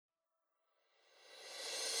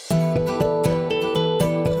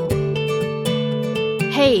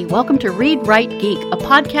Hey, welcome to Read, Write, Geek, a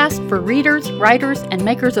podcast for readers, writers, and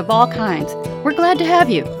makers of all kinds. We're glad to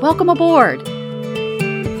have you. Welcome aboard.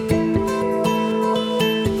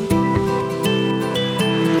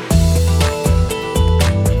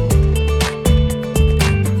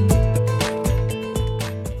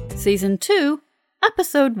 Season 2,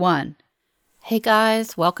 Episode 1. Hey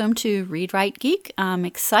guys, welcome to Read, Write, Geek. I'm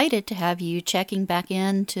excited to have you checking back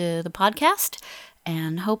into the podcast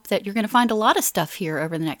and hope that you're going to find a lot of stuff here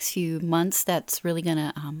over the next few months that's really going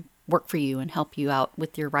to work for you and help you out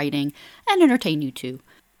with your writing and entertain you too.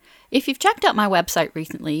 If you've checked out my website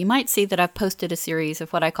recently, you might see that I've posted a series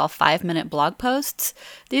of what I call 5-minute blog posts.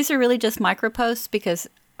 These are really just micro posts because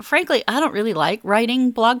frankly, I don't really like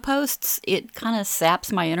writing blog posts. It kind of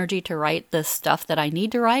saps my energy to write the stuff that I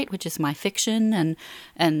need to write, which is my fiction,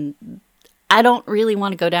 and I don't really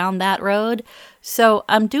want to go down that road. So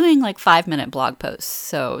I'm doing like 5-minute blog posts.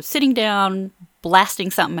 So sitting down,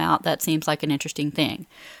 blasting something out, that seems like an interesting thing.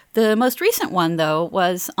 The most recent one, though,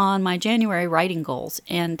 was on my January writing goals,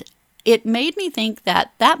 and it made me think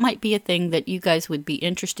that that might be a thing that you guys would be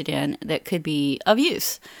interested in that could be of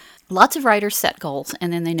use. Lots of writers set goals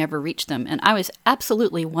and then they never reach them, and I was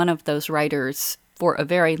absolutely one of those writers for a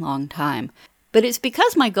very long time. But it's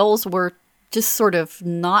because my goals were just sort of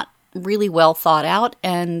not really well thought out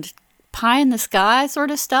and pie in the sky sort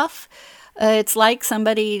of stuff. It's like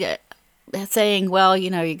somebody saying, well, you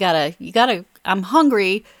gotta, I'm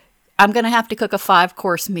hungry, I'm going to have to cook a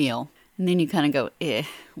 5-course meal. And then you kind of go,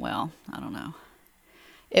 well, I don't know.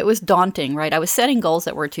 It was daunting, right? I was setting goals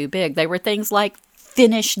that were too big. They were things like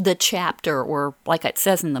finish the chapter, or like it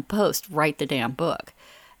says in the post, write the damn book.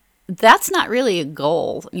 That's not really a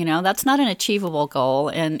goal, that's not an achievable goal.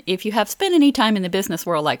 And if you have spent any time in the business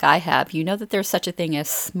world like I have, you know that there's such a thing as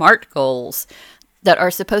SMART goals that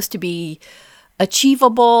are supposed to be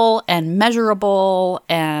achievable and measurable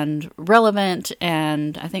and relevant.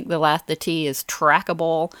 And I think the T is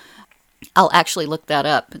trackable. I'll actually look that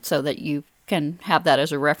up so that you can have that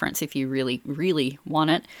as a reference if you really, really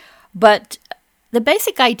want it. But the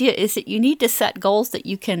basic idea is that you need to set goals that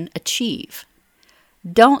you can achieve.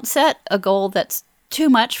 Don't set a goal that's too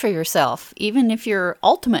much for yourself. Even if your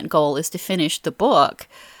ultimate goal is to finish the book,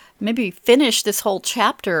 maybe finish this whole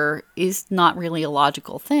chapter is not really a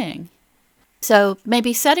logical thing. So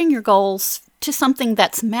maybe setting your goals to something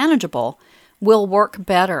that's manageable will work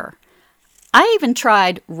better. I even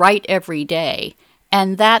tried write every day,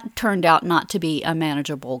 and that turned out not to be a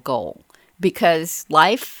manageable goal. Because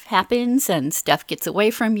life happens and stuff gets away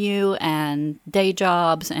from you and day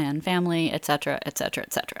jobs and family, etc., etc.,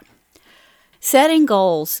 etc. Setting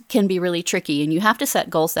goals can be really tricky, and you have to set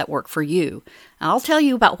goals that work for you. I'll tell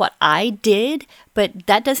you about what I did, but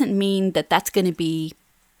that doesn't mean that that's going to be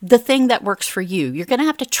the thing that works for you. You're going to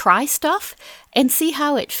have to try stuff and see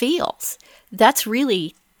how it feels. That's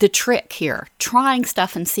really the trick here, trying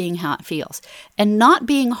stuff and seeing how it feels. And not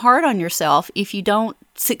being hard on yourself if you don't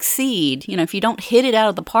succeed, if you don't hit it out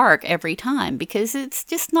of the park every time, because it's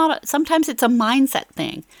just not, sometimes it's a mindset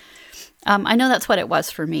thing. I know that's what it was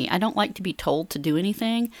for me. I don't like to be told to do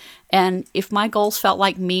anything. And if my goals felt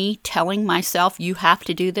like me telling myself, you have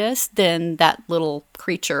to do this, then that little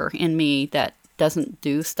creature in me that doesn't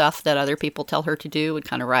do stuff that other people tell her to do would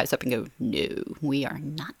kind of rise up and go, no, we are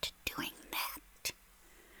not doing that.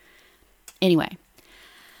 Anyway,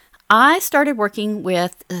 I started working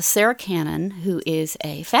with Sarah Cannon, who is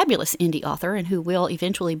a fabulous indie author and who will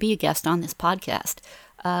eventually be a guest on this podcast.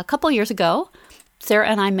 A couple years ago, Sarah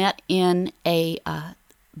and I met in a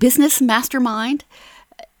business mastermind,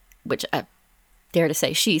 which I dare to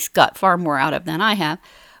say she's got far more out of than I have.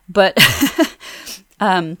 But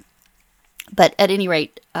but at any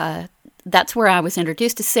rate, that's where I was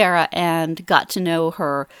introduced to Sarah and got to know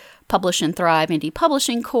her Publish and Thrive Indie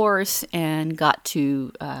Publishing course and got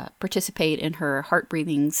to participate in her Heart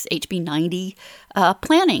Breathing's HB90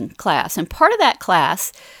 planning class. And part of that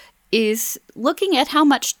class is looking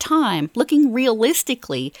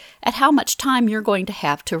realistically at how much time you're going to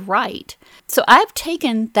have to write. So I've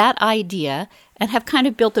taken that idea and have kind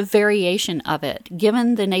of built a variation of it,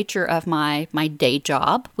 given the nature of my day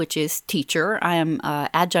job, which is teacher. I am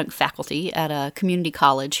adjunct faculty at a community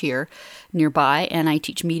college here nearby, and I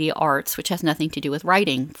teach media arts, which has nothing to do with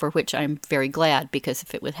writing, for which I'm very glad, because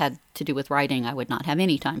if it had to do with writing, I would not have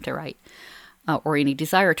any time to write or any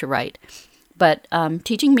desire to write. But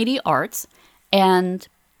teaching media arts, and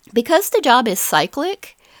because the job is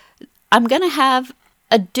cyclic, I'm going to have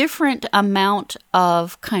a different amount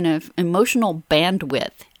of kind of emotional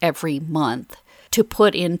bandwidth every month. to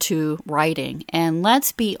put into writing. And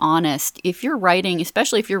let's be honest, if you're writing,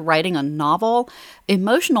 especially if you're writing a novel,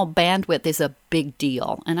 emotional bandwidth is a big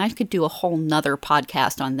deal. And I could do a whole nother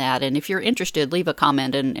podcast on that. And if you're interested, leave a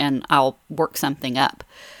comment and I'll work something up.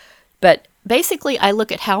 But basically, I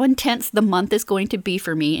look at how intense the month is going to be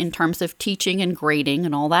for me in terms of teaching and grading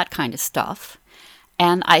and all that kind of stuff.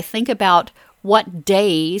 And I think about what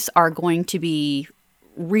days are going to be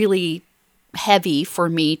really heavy for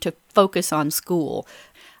me to focus on school.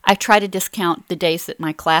 I try to discount the days that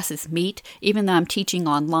my classes meet, even though I'm teaching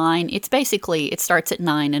online. It starts at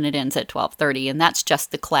 9 and it ends at 12:30, and that's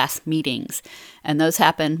just the class meetings. And those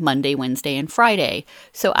happen Monday, Wednesday, and Friday.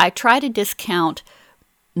 So I try to discount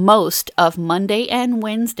most of Monday and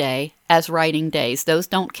Wednesday as writing days. Those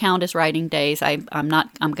don't count as writing days. I'm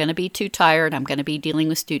going to be too tired. I'm going to be dealing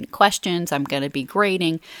with student questions. I'm going to be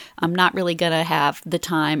grading. I'm not really going to have the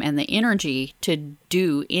time and the energy to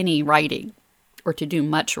do any writing or to do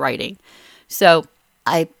much writing. So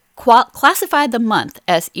I classified the month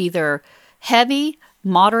as either heavy,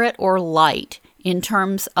 moderate, or light in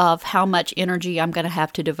terms of how much energy I'm going to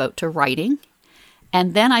have to devote to writing.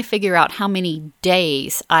 And then I figure out how many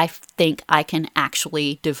days I think I can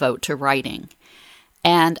actually devote to writing.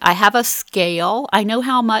 And I have a scale. I know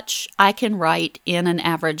how much I can write in an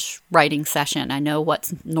average writing session. I know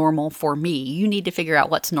what's normal for me. You need to figure out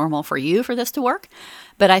what's normal for you for this to work.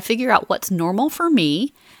 But I figure out what's normal for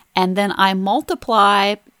me, and then I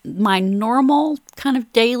multiply my normal kind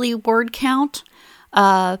of daily word count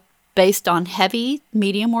based on heavy,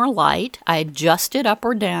 medium, or light. I adjust it up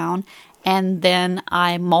or down, and then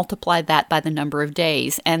I multiply that by the number of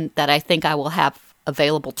days and that I think I will have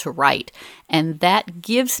available to write. And that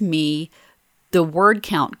gives me the word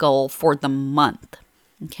count goal for the month.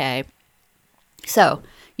 Okay. So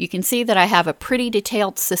you can see that I have a pretty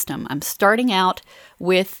detailed system. I'm starting out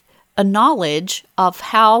with a knowledge of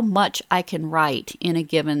how much I can write in a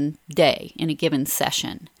given day, in a given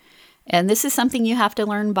session. And this is something you have to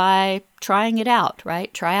learn by trying it out,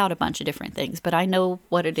 right? Try out a bunch of different things, but I know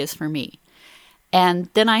what it is for me. And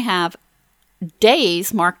then I have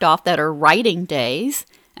days marked off that are writing days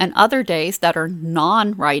and other days that are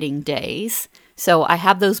non-writing days. So I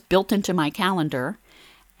have those built into my calendar.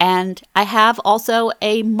 And I have also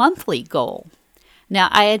a monthly goal. Now,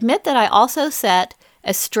 I admit that I also set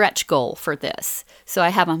a stretch goal for this. So I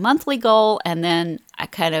have a monthly goal, and then I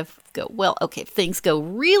kind of go, well, okay, if things go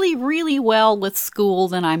really, really well with school,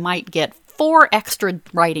 then I might get 4 extra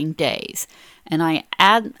writing days. And I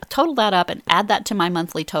total that up and add that to my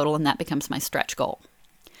monthly total, and that becomes my stretch goal.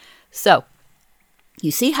 So you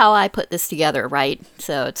see how I put this together, right?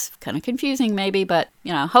 So it's kind of confusing maybe, but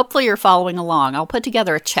hopefully you're following along. I'll put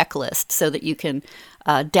together a checklist so that you can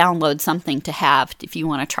download something to have if you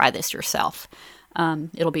want to try this yourself.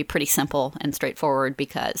 It'll be pretty simple and straightforward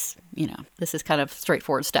because, this is kind of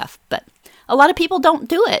straightforward stuff. But a lot of people don't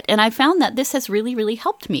do it, and I found that this has really, really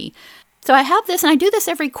helped me. So I have this, and I do this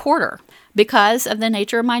every quarter because of the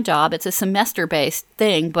nature of my job. It's a semester-based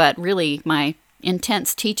thing, but really my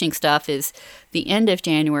intense teaching stuff is the end of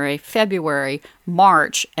January, February,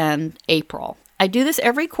 March, and April. I do this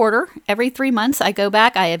every quarter. Every 3 months, I go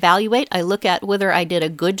back, I evaluate, I look at whether I did a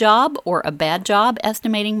good job or a bad job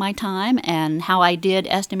estimating my time and how I did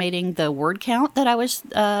estimating the word count that I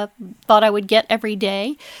thought I would get every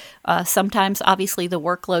day. Sometimes, obviously, the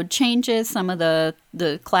workload changes. Some of the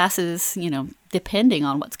classes, depending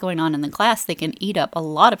on what's going on in the class, they can eat up a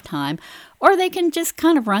lot of time, or they can just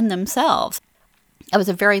kind of run themselves. That was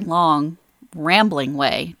a very long, rambling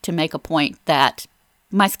way to make a point that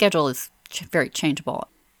my schedule is very changeable.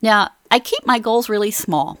 Now, I keep my goals really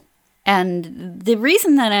small. And the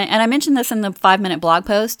reason that I mentioned this in the 5-minute blog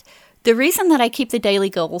post, the reason that I keep the daily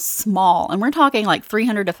goals small, and we're talking like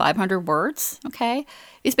 300 to 500 words, okay,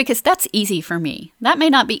 is because that's easy for me. That may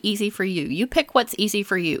not be easy for you. You pick what's easy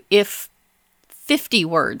for you. If 50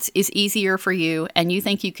 words is easier for you and you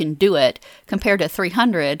think you can do it compared to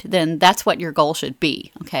 300, then that's what your goal should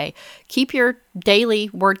be, okay? Keep your daily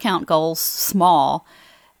word count goals small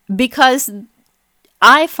because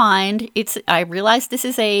I realize this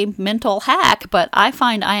is a mental hack, but I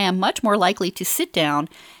find I am much more likely to sit down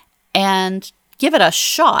and give it a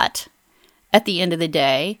shot at the end of the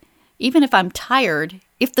day, even if I'm tired,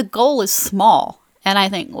 if the goal is small. And I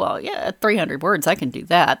think, well, yeah, 300 words, I can do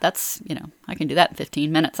that. That's, I can do that in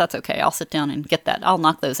 15 minutes. That's okay. I'll sit down and get that. I'll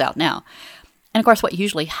knock those out now. And of course, what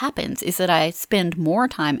usually happens is that I spend more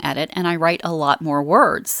time at it and I write a lot more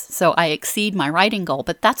words. So I exceed my writing goal,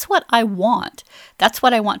 but that's what I want. That's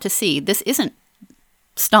what I want to see. This isn't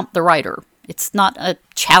Stump the Writer. It's not a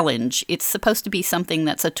challenge. It's supposed to be something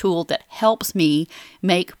that's a tool that helps me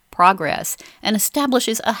make progress and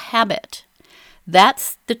establishes a habit.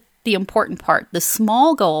 That's the important part. The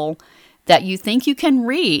small goal that you think you can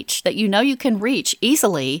reach, that you know you can reach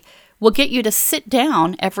easily, will get you to sit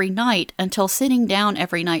down every night until sitting down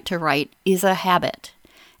every night to write is a habit.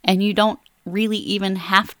 And you don't really even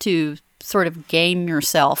have to sort of game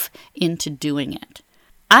yourself into doing it.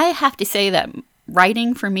 I have to say that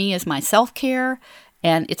writing for me is my self-care,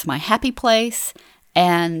 and it's my happy place,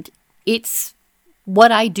 and it's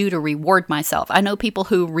what I do to reward myself. I know people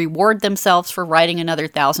who reward themselves for writing another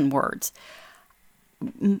 1,000 words.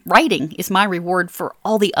 Writing is my reward for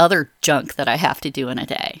all the other junk that I have to do in a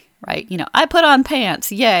day, right? I put on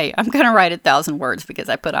pants. Yay. I'm going to write 1,000 words because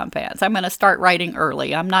I put on pants. I'm going to start writing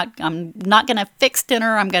early. I'm not going to fix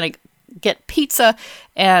dinner. I'm going to get pizza,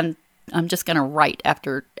 and I'm just going to write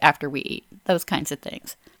after we eat. Those kinds of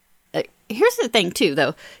things. Here's the thing too,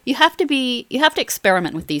 though. You have to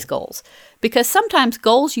experiment with these goals, because sometimes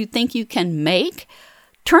goals you think you can make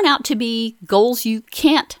turn out to be goals you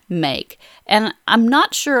can't make. And I'm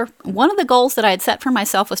not sure. One of the goals that I had set for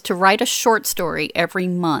myself was to write a short story every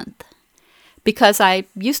month, because I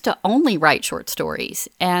used to only write short stories,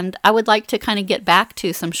 and I would like to kind of get back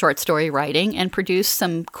to some short story writing and produce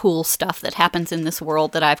some cool stuff that happens in this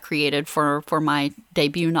world that I've created for my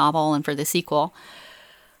debut novel and for the sequel.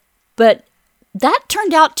 But that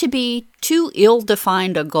turned out to be too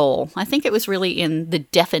ill-defined a goal. I think it was really in the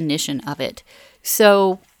definition of it.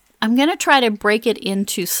 So I'm going to try to break it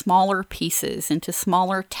into smaller pieces, into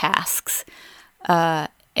smaller tasks,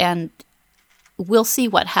 and we'll see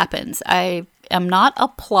what happens. I am not a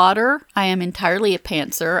plotter. I am entirely a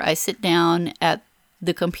pantser. I sit down at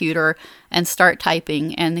the computer and start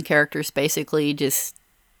typing, and the characters basically just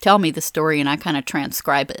tell me the story, and I kind of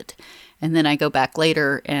transcribe it. And then I go back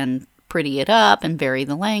later and pretty it up and vary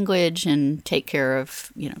the language and take care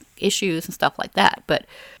of, issues and stuff like that. But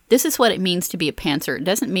this is what it means to be a pantser. It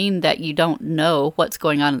doesn't mean that you don't know what's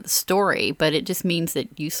going on in the story, but it just means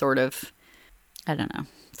that you sort of, I don't know.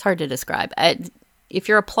 It's hard to describe. If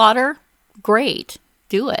you're a plotter, great.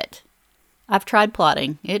 Do it. I've tried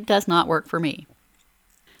plotting. It does not work for me.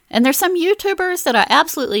 And there's some YouTubers that I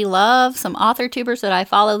absolutely love, some author tubers that I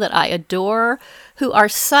follow that I adore, who are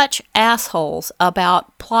such assholes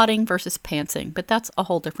about plotting versus pantsing. But that's a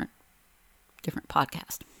whole different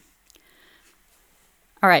podcast.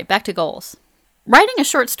 All right, back to goals. Writing a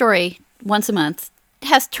short story once a month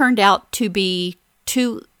has turned out to be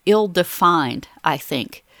too ill-defined, I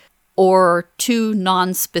think, or too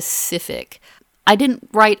non-specific. I didn't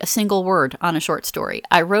write a single word on a short story.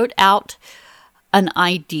 I wrote out an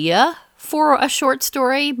idea for a short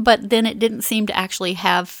story, but then it didn't seem to actually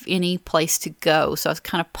have any place to go, so I was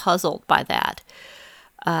kind of puzzled by that.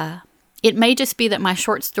 It may just be that my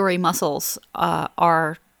short story muscles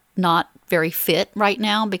are not very fit right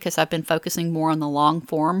now because I've been focusing more on the long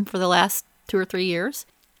form for the last 2 or 3 years.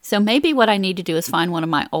 So maybe what I need to do is find one of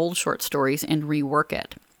my old short stories and rework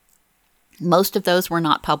it. Most of those were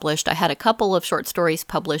not published. I had a couple of short stories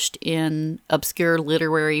published in obscure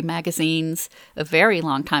literary magazines a very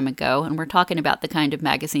long time ago, and we're talking about the kind of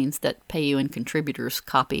magazines that pay you in contributors'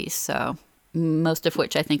 copies, so most of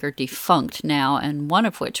which I think are defunct now, and one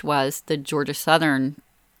of which was the Georgia Southern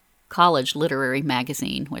College Literary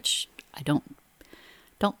Magazine, which I don't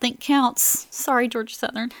think counts. Sorry, Georgia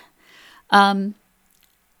Southern.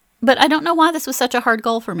 But I don't know why this was such a hard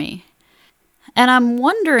goal for me. And I'm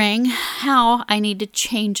wondering how I need to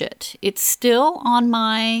change it. It's still on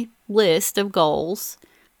my list of goals,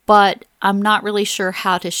 but I'm not really sure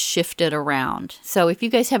how to shift it around. So if you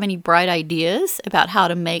guys have any bright ideas about how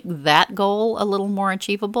to make that goal a little more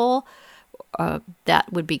achievable,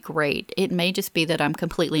 that would be great. It may just be that I'm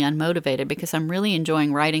completely unmotivated because I'm really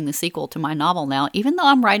enjoying writing the sequel to my novel now, even though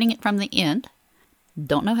I'm writing it from the end.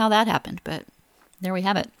 Don't know how that happened, but there we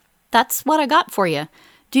have it. That's what I got for you.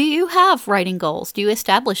 Do you have writing goals? Do you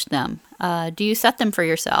establish them? Do you set them for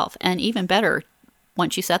yourself? And even better,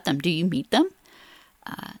 once you set them, do you meet them?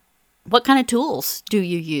 What kind of tools do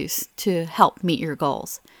you use to help meet your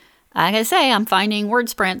goals? Like I say, I'm finding word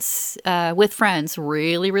sprints with friends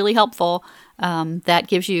really, really helpful. That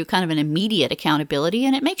gives you kind of an immediate accountability,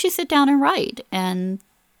 and it makes you sit down and write. And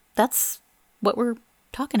that's what we're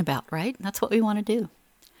talking about, right? That's what we want to do.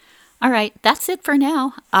 All right, that's it for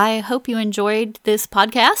now. I hope you enjoyed this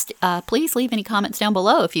podcast. Please leave any comments down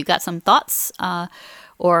below if you've got some thoughts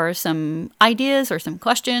or some ideas or some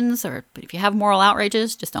questions, or if you have moral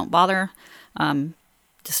outrages, just don't bother.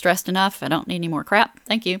 Distressed enough. I don't need any more crap.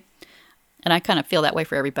 Thank you. And I kind of feel that way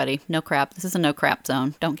for everybody. No crap. This is a no crap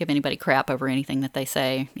zone. Don't give anybody crap over anything that they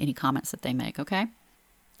say, any comments that they make, okay?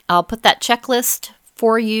 I'll put that checklist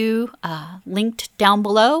for you, linked down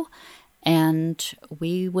below, and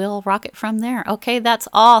we will rock it from there. Okay, that's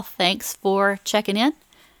all. Thanks for checking in,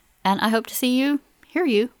 and I hope to hear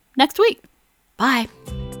you next week. Bye.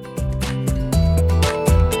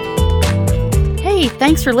 Hey,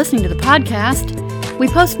 thanks for listening to the podcast. We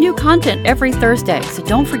post new content every Thursday, so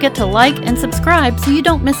don't forget to like and subscribe so you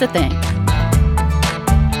don't miss a thing.